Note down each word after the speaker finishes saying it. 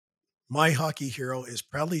My Hockey Hero is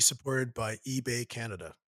proudly supported by eBay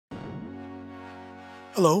Canada.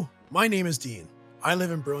 Hello, my name is Dean. I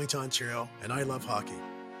live in Burlington, Ontario, and I love hockey.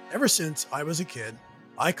 Ever since I was a kid,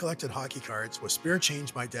 I collected hockey cards with spare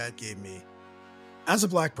change my dad gave me. As a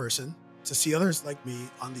black person, to see others like me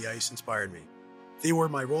on the ice inspired me. They were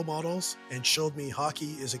my role models and showed me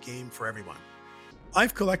hockey is a game for everyone.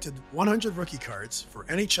 I've collected 100 rookie cards for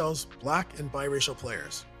NHL's black and biracial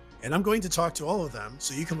players, and I'm going to talk to all of them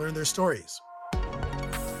so you can learn their stories.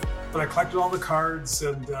 But I collected all the cards,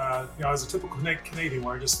 and I was a typical Canadian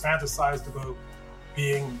where I just fantasized about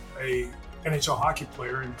being a NHL hockey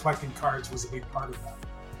player, and collecting cards was a big part of that.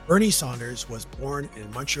 Bernie Saunders was born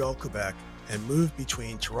in Montreal, Quebec, and moved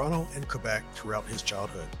between Toronto and Quebec throughout his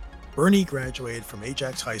childhood. Bernie graduated from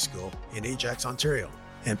Ajax High School in Ajax, Ontario,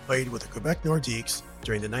 and played with the Quebec Nordiques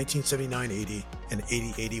during the 1979-80 and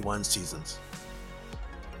 80-81 seasons.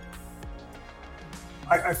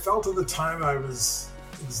 I felt at the time I was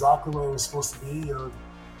exactly where I was supposed to be.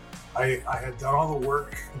 I had done all the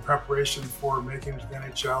work in preparation for making it to the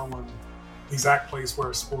NHL and the exact place where I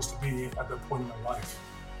was supposed to be at that point in my life.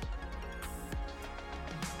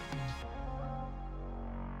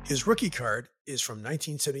 His rookie card is from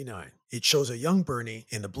 1979. It shows a young Bernie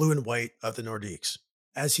in the blue and white of the Nordiques.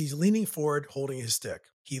 As he's leaning forward holding his stick,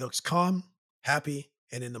 he looks calm, happy,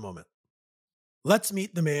 and in the moment. Let's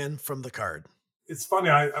meet the man from the card. It's funny,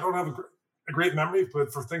 I don't have a great memory,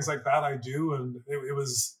 but for things like that, I do. And it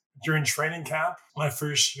was during training camp, my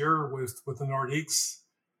first year with the Nordiques,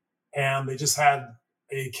 and they just had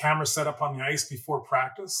a camera set up on the ice before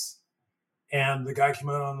practice. And the guy came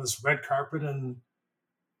out on this red carpet, and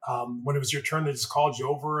when it was your turn, they just called you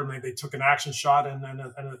over, and they took an action shot and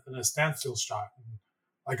a standstill shot. And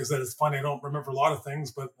like I said, it's funny, I don't remember a lot of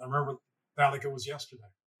things, but I remember that like it was yesterday.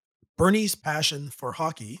 Bernie's passion for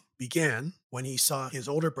hockey began when he saw his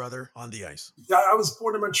older brother on the ice. Yeah, I was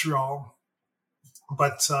born in Montreal,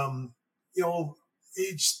 but,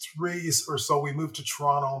 age 3 or so, we moved to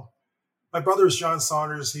Toronto. My brother is John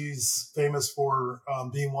Saunders. He's famous for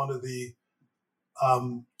being one of the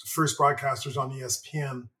first broadcasters on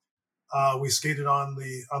ESPN. We skated on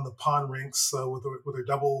the pond rinks with our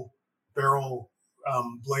double barrel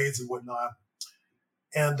blades and whatnot.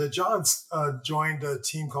 And John joined a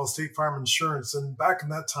team called State Farm Insurance. And back in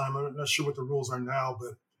that time, I'm not sure what the rules are now,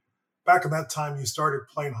 but back in that time, you started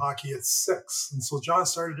playing hockey at 6. And so John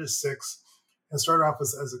started at 6 and started off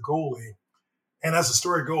as a goalie. And as the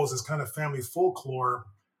story goes, it's kind of family folklore.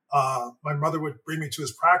 My mother would bring me to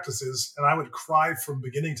his practices, and I would cry from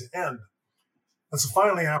beginning to end. And so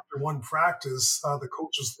finally, after one practice, the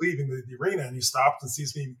coach was leaving the arena, and he stopped and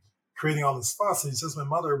sees me creating all this fuss. And he says, "My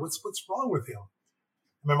mother, what's wrong with him?"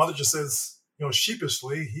 And my mother just says,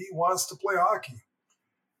 sheepishly, "He wants to play hockey."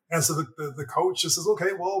 And so the coach just says,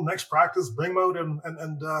 "Okay, well, next practice, bring him out and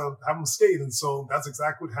have him skate." And so that's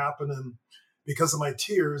exactly what happened. And because of my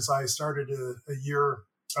tears, I started a year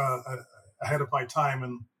ahead of my time,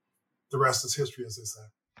 and the rest is history, as they say.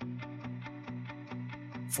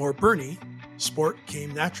 For Bernie, sport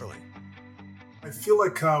came naturally. I feel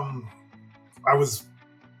like I was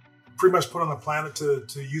pretty much put on the planet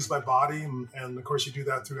to use my body. And of course, you do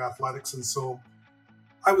that through athletics. And so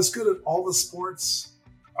I was good at all the sports.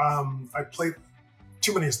 I played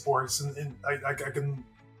too many sports, and I can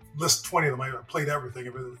list 20 of them. I played everything.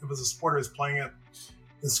 If it was a sport, I was playing it.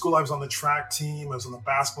 In school, I was on the track team. I was on the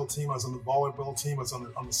basketball team. I was on the volleyball team. I was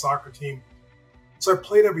on the soccer team. So I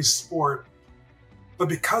played every sport. But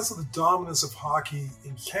because of the dominance of hockey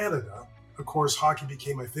in Canada, of course, hockey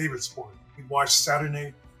became my favorite sport. We'd watch Saturday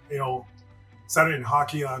night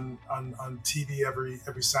hockey on TV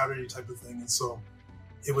every Saturday type of thing. And so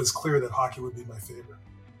it was clear that hockey would be my favorite.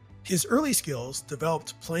 His early skills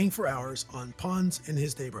developed playing for hours on ponds in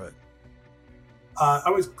his neighborhood. I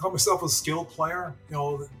always call myself a skilled player.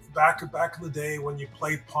 Back in the day when you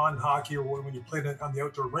played pond hockey or when you played it on the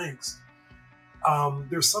outdoor rinks,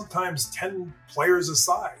 there's sometimes 10 players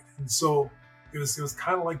aside. And so it was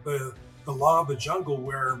kind of like the law of the jungle,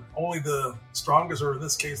 where only the strongest, or in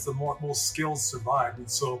this case, the most skilled, survived. And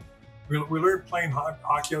so we learned playing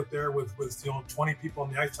hockey out there with 20 people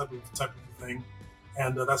on the ice type of thing.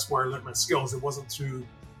 And that's where I learned my skills. It wasn't through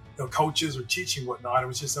coaches or teaching whatnot. It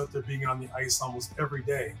was just out there being on the ice almost every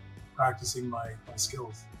day, practicing my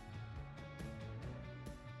skills.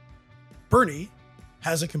 Bernie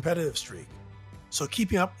has a competitive streak, so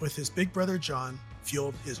keeping up with his big brother John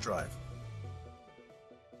fueled his drive.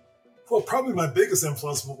 Well, probably my biggest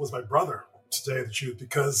influence was my brother, to tell you the truth,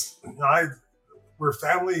 because we're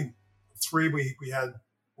family 3. We had,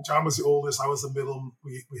 John was the oldest, I was the middle.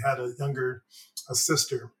 We had a younger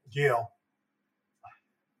sister, Gail.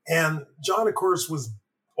 And John, of course, was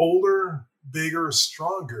older, bigger,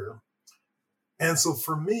 stronger. And so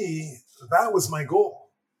for me, that was my goal,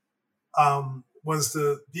 was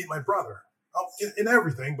to beat my brother in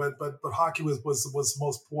everything, but hockey was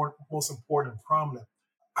most important and prominent.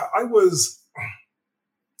 I was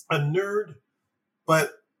a nerd,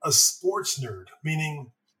 but a sports nerd,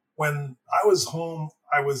 meaning when I was home,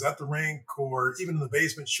 I was at the rink or even in the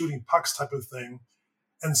basement shooting pucks type of thing.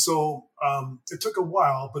 And so it took a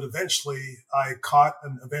while, but eventually I caught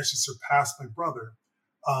and eventually surpassed my brother.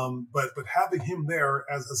 But having him there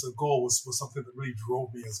as a goal was something that really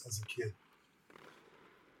drove me as a kid.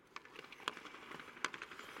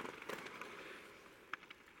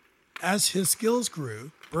 As his skills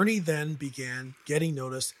grew, Bernie then began getting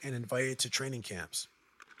noticed and invited to training camps.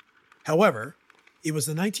 However, it was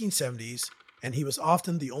the 1970s, and he was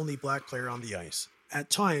often the only black player on the ice. At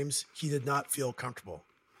times, he did not feel comfortable.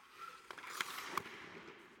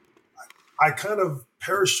 I kind of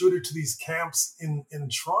parachuted to these camps in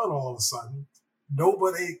Toronto all of a sudden.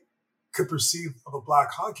 Nobody could perceive of a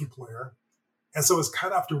black hockey player. And so it was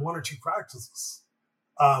cut after one or two practices.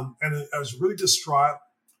 And I was really distraught.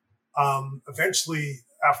 Eventually,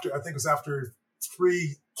 I think it was after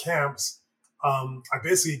 3 camps, I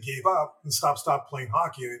basically gave up and stopped playing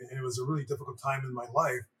hockey. And it was a really difficult time in my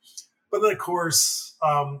life. But then, of course,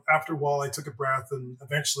 after a while, I took a breath and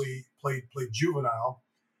eventually played juvenile.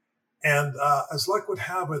 And as luck would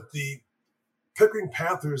have it, the Pickering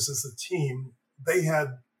Panthers as a team, they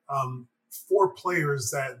had 4 players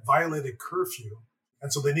that violated curfew.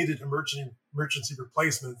 And so they needed emergency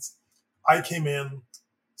replacements. I came in,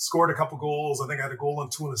 scored a couple goals. I think I had a goal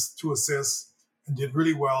and 2 assists and did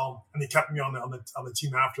really well. And he kept me on the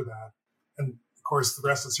team after that. And of course, the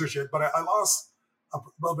rest is history. But I lost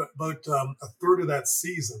about a third of that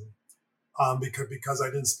season because I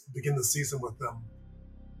didn't begin the season with them.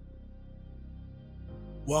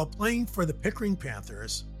 While playing for the Pickering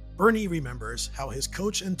Panthers, Bernie remembers how his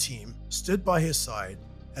coach and team stood by his side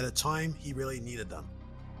at a time he really needed them.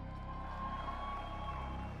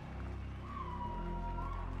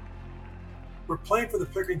 We're playing for the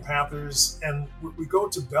Pickering Panthers, and we go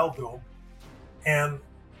to Belleville, and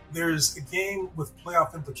there's a game with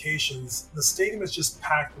playoff implications. The stadium is just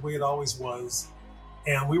packed the way it always was,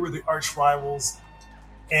 and we were the arch rivals,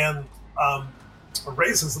 and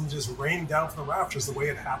racism just rained down from the rafters the way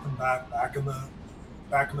it happened back in the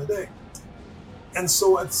day. And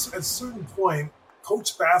so at a certain point,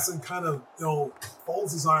 Coach Basson kind of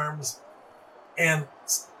folds his arms and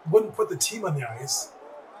wouldn't put the team on the ice.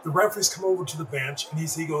 The referees come over to the bench and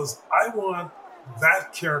he goes, "I want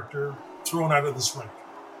that character thrown out of this rink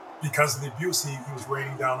because of the abuse he was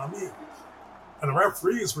raining down on me." And the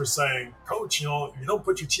referees were saying, "Coach, if you don't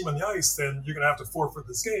put your team on the ice, then you're going to have to forfeit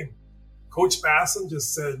this game." Coach Basson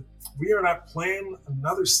just said, "We are not playing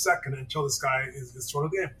another second until this guy is thrown out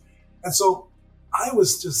of the game." And so I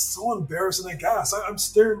was just so embarrassed and aghast. I'm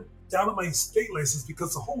staring down at my skate laces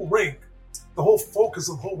because the whole focus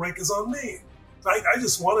of the whole rink is on me. I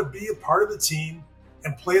just want to be a part of the team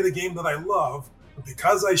and play the game that I love. But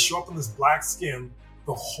because I show up in this black skin,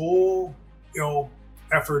 the whole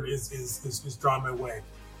effort is drawn my way.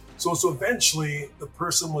 So eventually the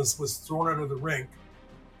person was thrown out of the rink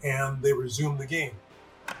and they resumed the game.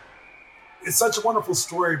 It's such a wonderful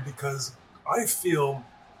story because I feel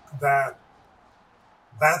that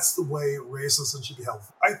that's the way racism should be held.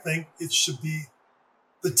 I think it should be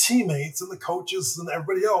the teammates and the coaches and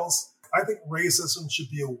everybody else. I think racism should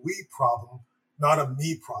be a we problem, not a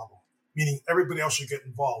me problem, meaning everybody else should get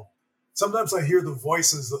involved. Sometimes I hear the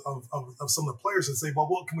voices of some of the players and say, "Well,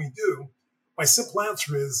 what can we do?" My simple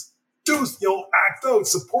answer is, act out,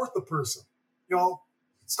 support the person.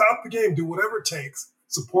 Stop the game, do whatever it takes,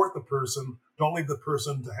 support the person. Don't leave the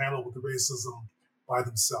person to handle with the racism by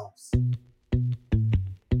themselves.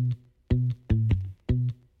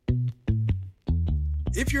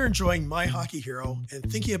 If you're enjoying My Hockey Hero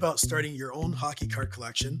and thinking about starting your own hockey card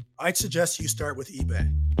collection, I'd suggest you start with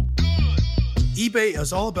eBay. eBay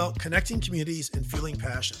is all about connecting communities and fueling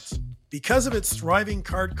passions. Because of its thriving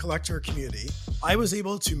card collector community, I was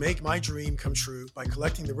able to make my dream come true by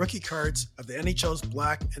collecting the rookie cards of the NHL's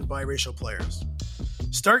black and biracial players.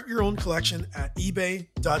 Start your own collection at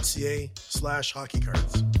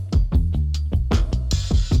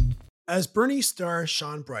ebay.ca/hockeycards. As Bernie's star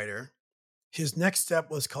shone brighter, his next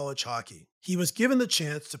step was college hockey. He was given the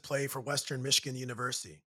chance to play for Western Michigan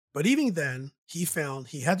University. But even then, he found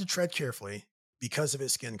he had to tread carefully because of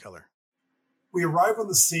his skin color. We arrive on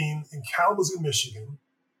the scene in Kalamazoo, Michigan,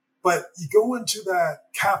 but you go into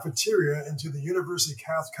that cafeteria, into the university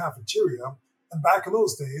cafeteria, and back in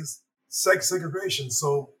those days, segregation.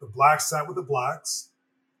 So the blacks sat with the blacks,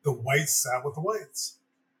 the whites sat with the whites.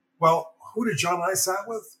 Well, who did John and I sat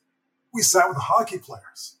with? We sat with the hockey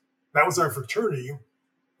players. That was our fraternity,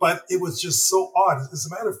 but it was just so odd. As a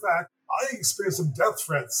matter of fact, I experienced some death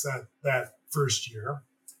threats that first year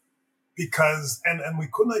because, and we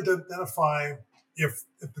couldn't identify if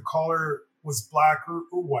the caller was black or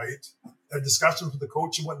white. Had discussions with the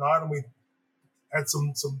coach and whatnot, and we had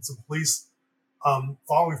some police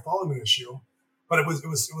following the issue. But it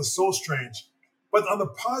was so strange. But on the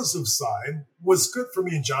positive side, was good for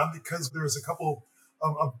me and John because there was a couple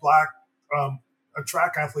of black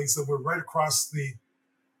track athletes that were right across the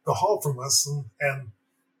hall from us, and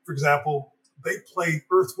for example, they played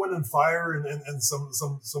Earth, Wind, and Fire and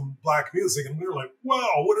some black music, and we were like,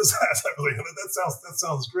 "Wow, what is that?" That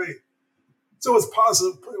sounds great. So it was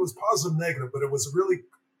positive. It was positive, negative, but it was really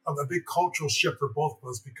a big cultural shift for both of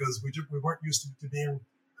us because we weren't used to being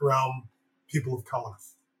around people of color.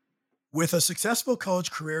 With a successful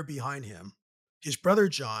college career behind him, his brother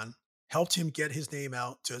John helped him get his name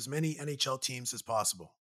out to as many NHL teams as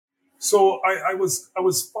possible. So I was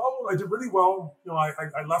followed. I did really well.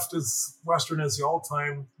 I left as Western as the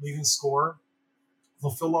all-time leading scorer,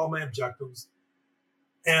 fulfilled all my objectives,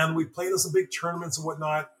 and we played in some big tournaments and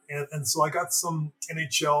whatnot. And so I got some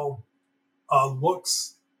NHL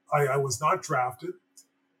looks. I was not drafted,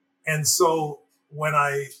 and so when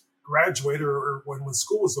I graduated or when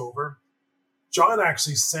school was over, John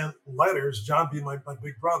actually sent letters. John being my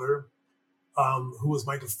big brother, who was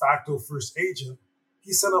my de facto first agent.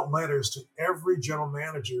 He sent out letters to every general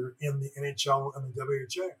manager in the NHL and the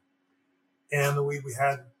WHA. And we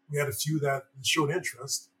had a few that showed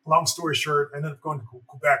interest. Long story short, I ended up going to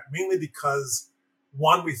Quebec mainly because,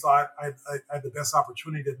 one, we thought I had the best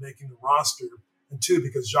opportunity of making the roster, and two,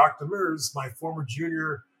 because Jacques Demers, my former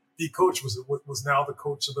junior D coach, was now the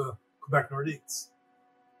coach of the Quebec Nordiques.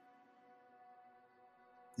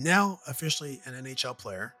 Now officially an NHL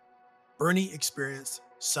player, Bernie experienced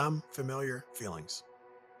some familiar feelings.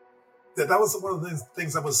 That was one of the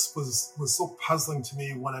things that was so puzzling to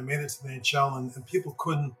me when I made it to the NHL, and people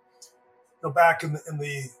couldn't. Back in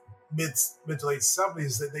the mid to late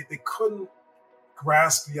 70s, they couldn't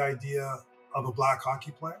grasp the idea of a black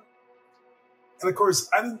hockey player. And of course,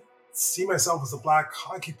 I didn't see myself as a black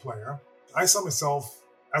hockey player. I saw myself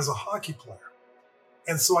as a hockey player,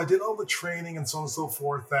 and so I did all the training and so on and so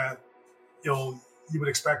forth that you would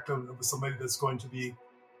expect of somebody that's going to be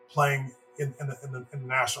playing in the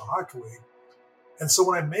National Hockey League. And so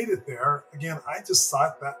when I made it there, again, I just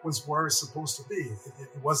thought that was where it's supposed to be.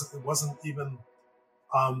 It wasn't even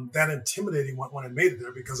that intimidating when I made it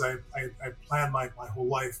there because I planned my whole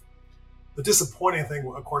life. The disappointing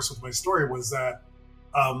thing, of course, with my story was that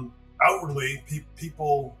outwardly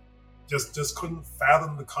people just couldn't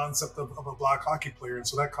fathom the concept of a black hockey player, and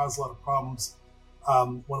so that caused a lot of problems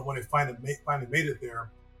when I finally made it there.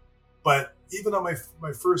 But even on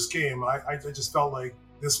my first game, I just felt like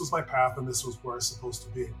this was my path and this was where I was supposed to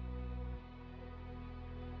be.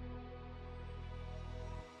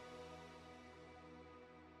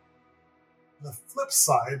 The flip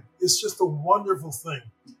side is just a wonderful thing.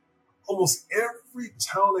 Almost every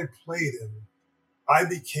town I played in, I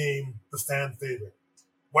became the fan favorite.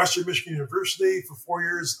 Western Michigan University for 4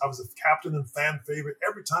 years, I was a captain and fan favorite.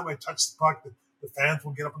 Every time I touched the puck, the fans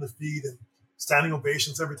would get up on their feet and standing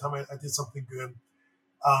ovations every time I did something good.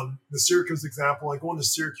 The Syracuse example, I go into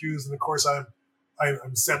Syracuse, and of course I'm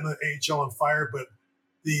setting the AHL on fire. But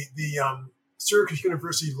the Syracuse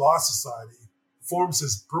University Law Society forms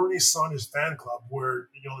this Bernie Saunders fan club where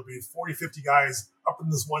there'll be 40, 50 guys up in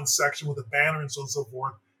this one section with a banner and so on and so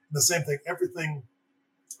forth. And the same thing, every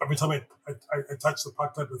time I touch the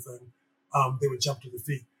puck type of thing, they would jump to their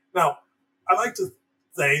feet. Now, I like to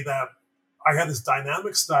say that I had this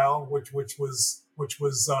dynamic style, which was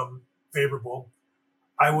favorable.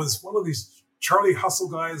 I was one of these Charlie Hustle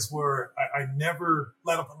guys where I never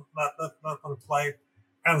let up on a play,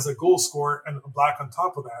 and as a goal scorer and black on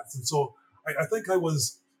top of that. And so I think I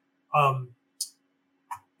was, a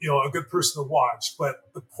good person to watch.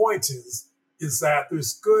 But the point is that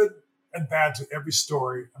there's good and bad to every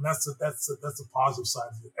story, and that's the positive side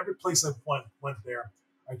of it. Every place I went there,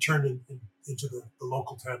 I turned into the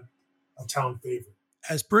local town favorite.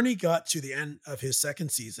 As Bernie got to the end of his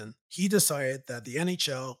second season, he decided that the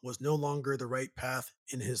NHL was no longer the right path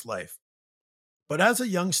in his life. But as a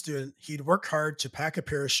young student, he'd work hard to pack a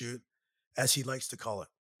parachute, as he likes to call it.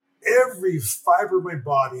 Every fiber of my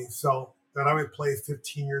body felt that I would play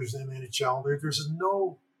 15 years in the NHL. There's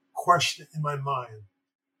no question in my mind.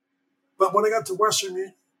 But when I got to Western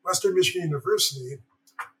Michigan University,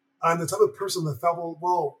 I'm the type of person that felt,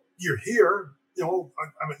 well, you're here,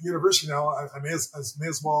 I'm at university now. I may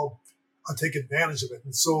as well take advantage of it.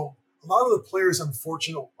 And so a lot of the players,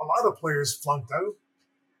 unfortunately, a lot of players flunked out.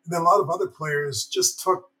 And then a lot of other players just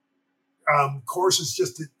took courses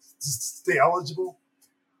just to stay eligible.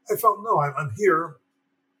 I felt, no, I'm here.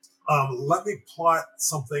 Let me plot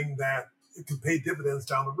something that it can pay dividends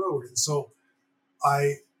down the road. And so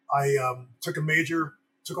I took on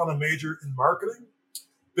a major in marketing,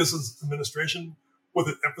 business administration, with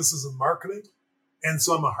an emphasis in marketing. And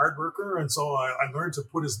so I'm a hard worker. And so I learned to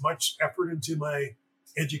put as much effort into my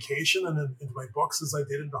education and into my books as I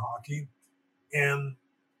did into hockey. And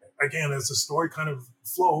again, as the story kind of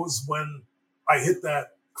flows, when I hit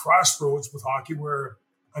that crossroads with hockey where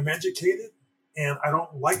I'm educated and I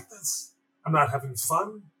don't like this, I'm not having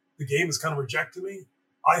fun, the game is kind of rejecting me,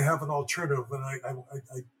 I have an alternative. And I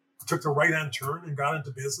took the right-hand turn and got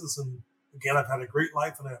into business. And again, I've had a great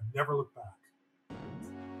life and I've never looked back.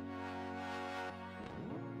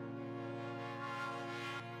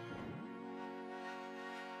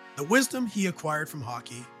 The wisdom he acquired from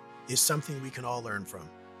hockey is something we can all learn from.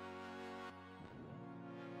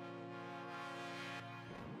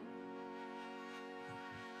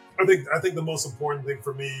 I think the most important thing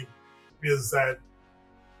for me is that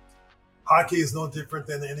hockey is no different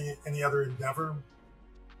than any other endeavor.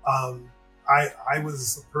 I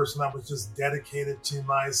was a person that was just dedicated to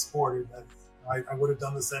my sport. I would have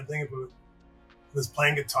done the same thing if it was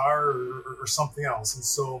playing guitar or something else. And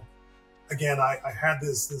so, again, I had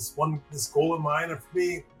this goal in mind, and for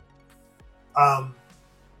me,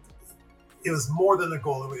 it was more than a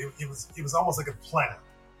goal. It was almost like a plan.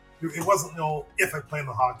 It wasn't if I play in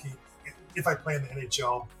the hockey, if I play in the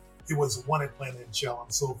NHL. It was when I play in the NHL.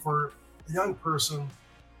 And so for a young person,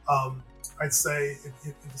 I'd say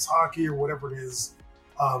if it's hockey or whatever it is,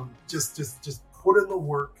 just put in the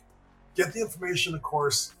work, get the information, of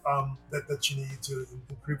course, that you need to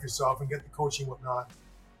improve yourself and get the coaching and whatnot.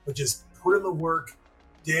 But just put in the work,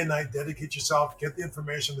 day and night, dedicate yourself, get the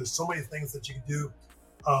information. There's so many things that you can do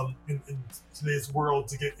in today's world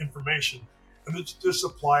to get information. And then just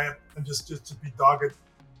apply it and just to be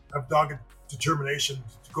have dogged determination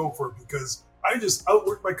to go for it, because I just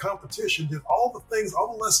outworked my competition, did all the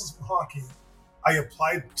lessons from hockey. I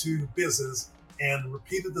applied to business and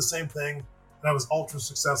repeated the same thing, and I was ultra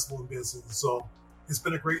successful in business. So it's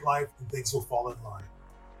been a great life, and things will fall in line.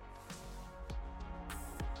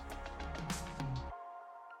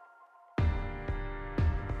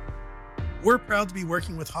 We're proud to be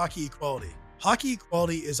working with Hockey Equality. Hockey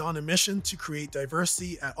Equality is on a mission to create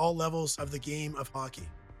diversity at all levels of the game of hockey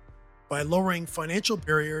by lowering financial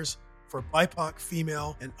barriers for BIPOC,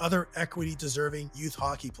 female, and other equity-deserving youth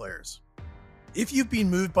hockey players. If you've been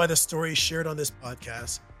moved by the stories shared on this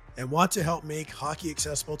podcast and want to help make hockey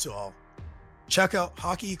accessible to all, check out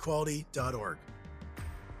hockeyequality.org.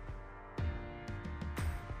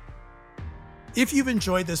 If you've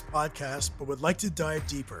enjoyed this podcast but would like to dive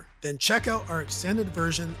deeper, then check out our extended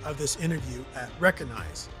version of this interview at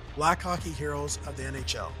Recognize, Black Hockey Heroes of the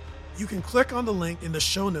NHL. You can click on the link in the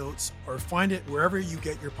show notes or find it wherever you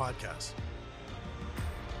get your podcasts.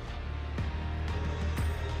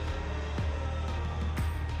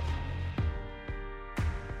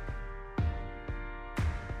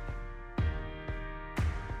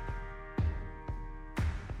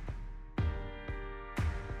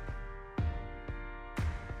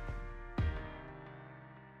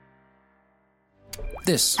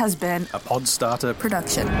 This has been a Podstarter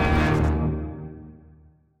production.